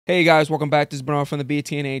Hey guys, welcome back. This is Bernard from the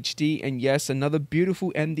BTNHD, and yes, another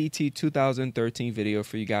beautiful MDT 2013 video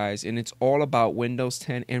for you guys, and it's all about Windows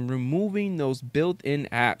 10 and removing those built-in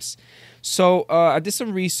apps. So I did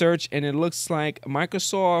some research, and it looks like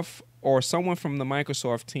Microsoft or someone from the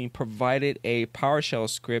Microsoft team provided a PowerShell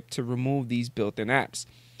script to remove these built-in apps.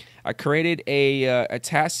 I created a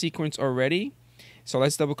task sequence already, so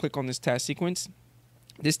let's double click on this task sequence.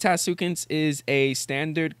 This task sequence is a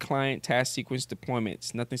standard client task sequence deployment.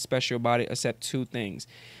 It's nothing special about it except two things.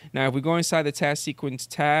 Now, if we go inside the task sequence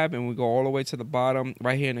tab and we go all the way to the bottom,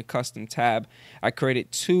 right here in the custom tab, I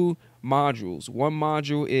created two modules. One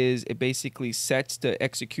module is it basically sets the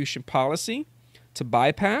execution policy to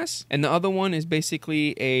bypass, and the other one is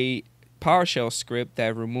basically a PowerShell script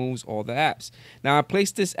that removes all the apps. Now, I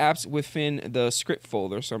placed this apps within the script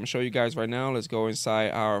folder, so I'm going to show you guys right now. Let's go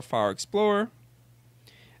inside our File Explorer.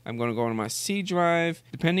 I'm going to go into my C drive.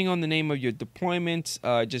 Depending on the name of your deployment,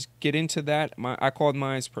 just get into that. I called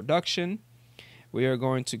mine production. We are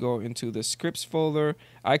going to go into the scripts folder.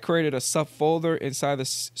 I created a subfolder inside the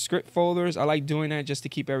script folders. I like doing that just to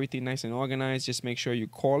keep everything nice and organized. Just make sure you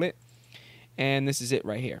call it. And this is it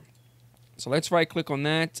right here. So let's right click on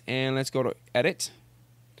that and let's go to edit.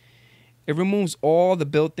 It removes all the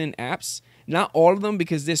built-in apps. Not all of them,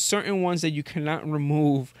 because there's certain ones that you cannot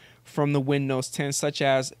remove from the Windows 10, such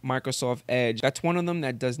as Microsoft Edge. That's one of them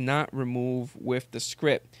that does not remove with the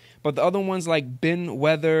script. But the other ones like Bin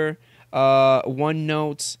Weather,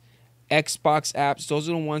 OneNote, Xbox apps, those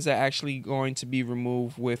are the ones that are actually going to be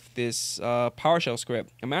removed with this PowerShell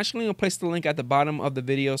script. I'm actually going to place the link at the bottom of the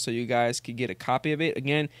video so you guys can get a copy of it.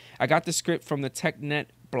 Again, I got the script from the TechNet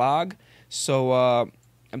blog, so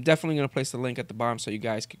I'm definitely going to place the link at the bottom so you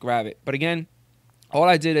guys can grab it. But again, all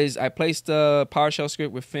I did is I placed the PowerShell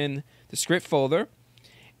script within the script folder,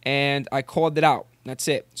 and I called it out. That's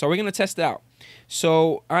it. So we're going to test it out.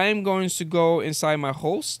 So I'm going to go inside my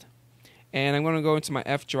host, and I'm going to go into my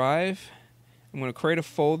F drive. I'm going to create a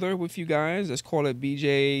folder with you guys. Let's call it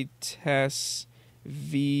BJ Test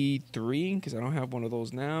V3 because I don't have one of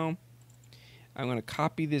those now. I'm going to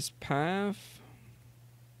copy this path.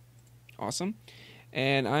 Awesome.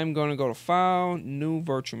 And I'm going to go to File, New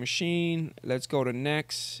Virtual Machine. Let's go to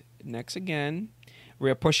Next. Next again.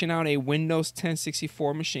 We're pushing out a Windows 10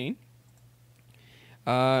 64 machine.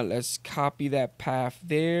 Let's copy that path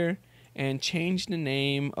there and change the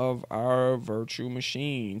name of our virtual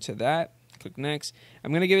machine to that. Click Next.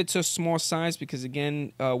 I'm going to give it to a small size because,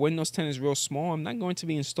 again, Windows 10 is real small. I'm not going to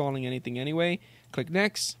be installing anything anyway. Click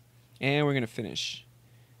Next, and we're going to finish.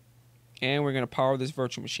 And we're going to power this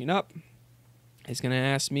virtual machine up. It's going to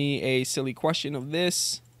ask me a silly question of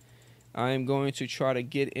this. I'm going to try to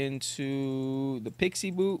get into the Pixie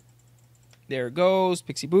Boot. There it goes,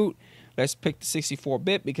 Pixie Boot. Let's pick the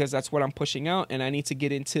 64-bit because that's what I'm pushing out, and I need to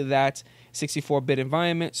get into that 64-bit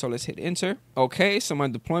environment, so let's hit enter. Okay, so my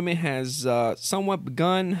deployment has somewhat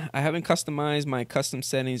begun. I haven't customized my custom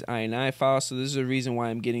settings INI file, so this is the reason why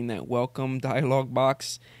I'm getting that welcome dialog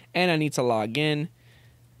box, and I need to log in,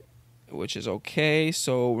 which is okay.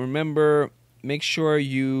 So remember, make sure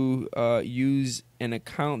you use an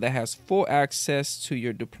account that has full access to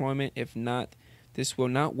your deployment. If not, this will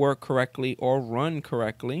not work correctly or run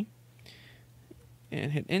correctly.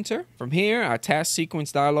 And hit enter. From here, our task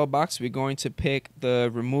sequence dialog box, we're going to pick the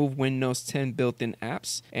remove Windows 10 built-in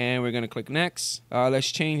apps, and we're going to click next. Let's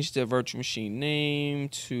change the virtual machine name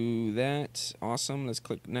to that. Awesome. Let's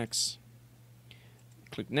click next.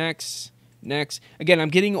 Click next. Next. Again, I'm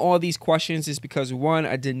getting all these questions is because, one,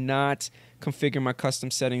 I did not configure my custom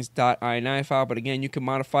settings.ini file, but again, you can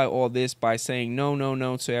modify all this by saying no, no,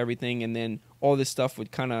 no to everything, and then all this stuff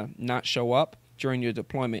would kind of not show up during your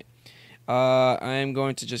deployment. I am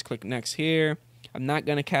going to just click next here. I'm not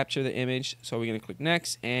going to capture the image, so we're going to click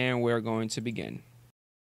next, and we're going to begin.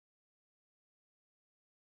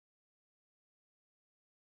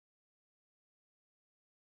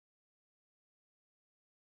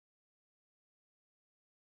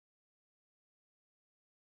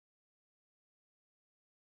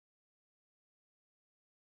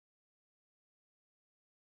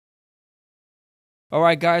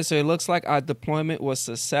 Alright guys, so it looks like our deployment was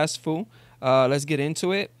successful. Let's get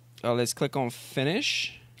into it. Let's click on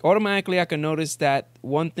finish. Automatically I can notice that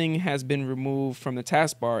one thing has been removed from the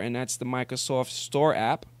taskbar, and that's the Microsoft Store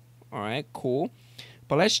app. Alright, cool.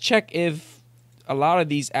 But let's check if a lot of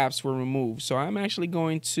these apps were removed. So I'm actually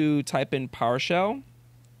going to type in PowerShell,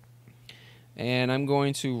 and I'm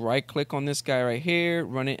going to right click on this guy right here,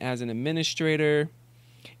 run it as an administrator,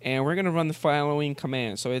 and we're going to run the following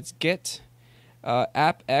command. So it's get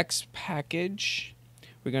appx package.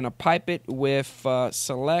 We're going to pipe it with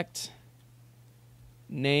select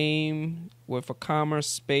name with a comma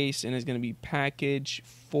space, and it's going to be package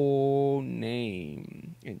full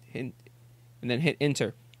name, and then hit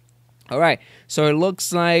enter. All right, so it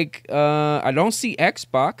looks like I don't see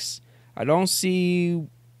Xbox, I don't see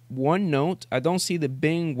OneNote, I don't see the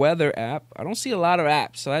Bing weather app, I don't see a lot of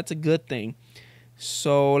apps, so that's a good thing.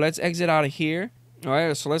 So let's exit out of here. All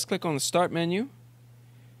right, so let's click on the start menu.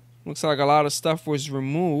 Looks like a lot of stuff was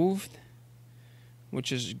removed,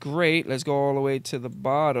 which is great. Let's go all the way to the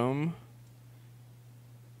bottom.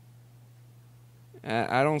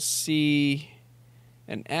 I don't see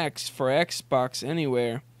an X for Xbox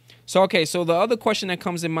anywhere. So, okay, so the other question that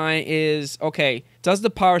comes in mind is, okay, does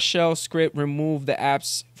the PowerShell script remove the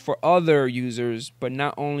apps for other users, but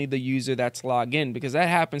not only the user that's logged in? Because that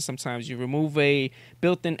happens sometimes. You remove a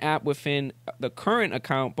built-in app within the current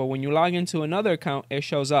account, but when you log into another account, it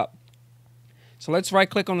shows up. So let's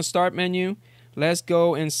right-click on the Start menu. Let's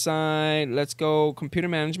go inside, let's go Computer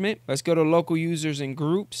Management. Let's go to Local Users and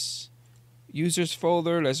Groups. Users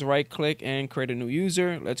folder, let's right-click and create a new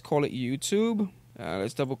user. Let's call it YouTube.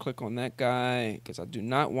 Let's double-click on that guy because I do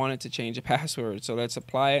not want it to change the password. So let's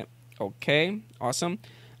apply it. Okay, awesome.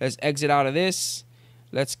 Let's exit out of this.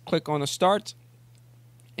 Let's click on the Start.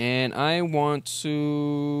 And I want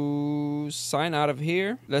to sign out of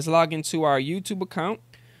here. Let's log into our YouTube account.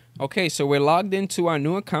 Okay, so we're logged into our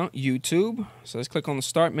new account, YouTube. So let's click on the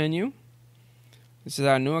Start menu. This is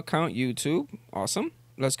our new account, YouTube. Awesome.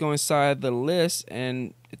 Let's go inside the list,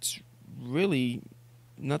 and it's really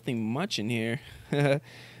nothing much in here.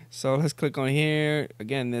 So let's click on here.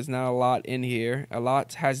 Again, there's not a lot in here. A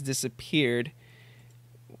lot has disappeared,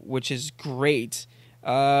 which is great.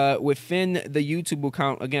 Within the YouTube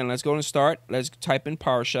account, again, let's go to Start. Let's type in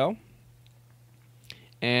PowerShell.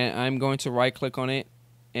 And I'm going to right-click on it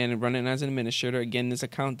and run it as an administrator. Again, this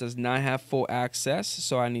account does not have full access,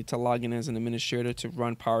 so I need to log in as an administrator to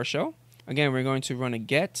run PowerShell. Again, we're going to run a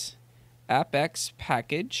get appx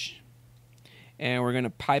package, and we're going to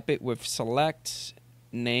pipe it with select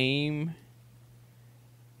name,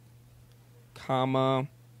 comma,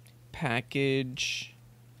 package,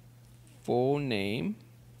 full name,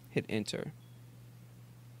 hit enter.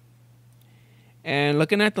 And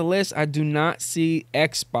looking at the list, I do not see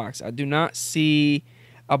Xbox. I do not see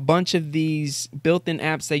a bunch of these built-in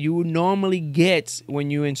apps that you would normally get when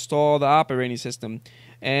you install the operating system.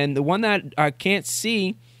 And the one that I can't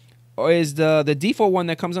see is the default one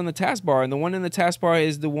that comes on the taskbar. And the one in the taskbar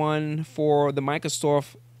is the one for the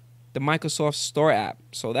Microsoft Store app.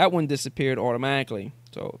 So that one disappeared automatically.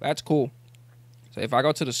 So that's cool. So if I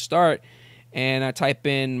go to the Start and I type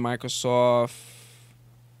in Microsoft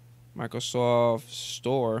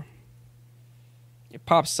Store, it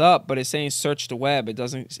pops up, but it's saying search the web. It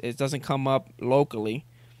doesn't come up locally.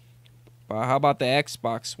 But how about the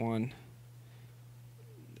Xbox one?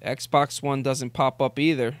 The Xbox one doesn't pop up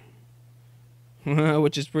either,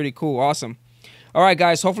 which is pretty cool. Awesome. All right,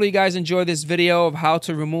 guys, hopefully you guys enjoyed this video of how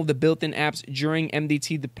to remove the built-in apps during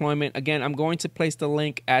MDT deployment. Again, I'm going to place the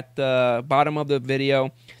link at the bottom of the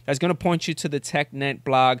video. That's going to point you to the TechNet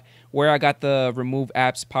blog where I got the remove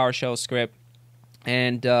apps PowerShell script.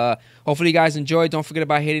 And hopefully you guys enjoyed. Don't forget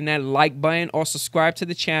about hitting that like button or subscribe to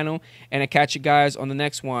the channel. And I'll catch you guys on the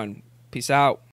next one. Peace out.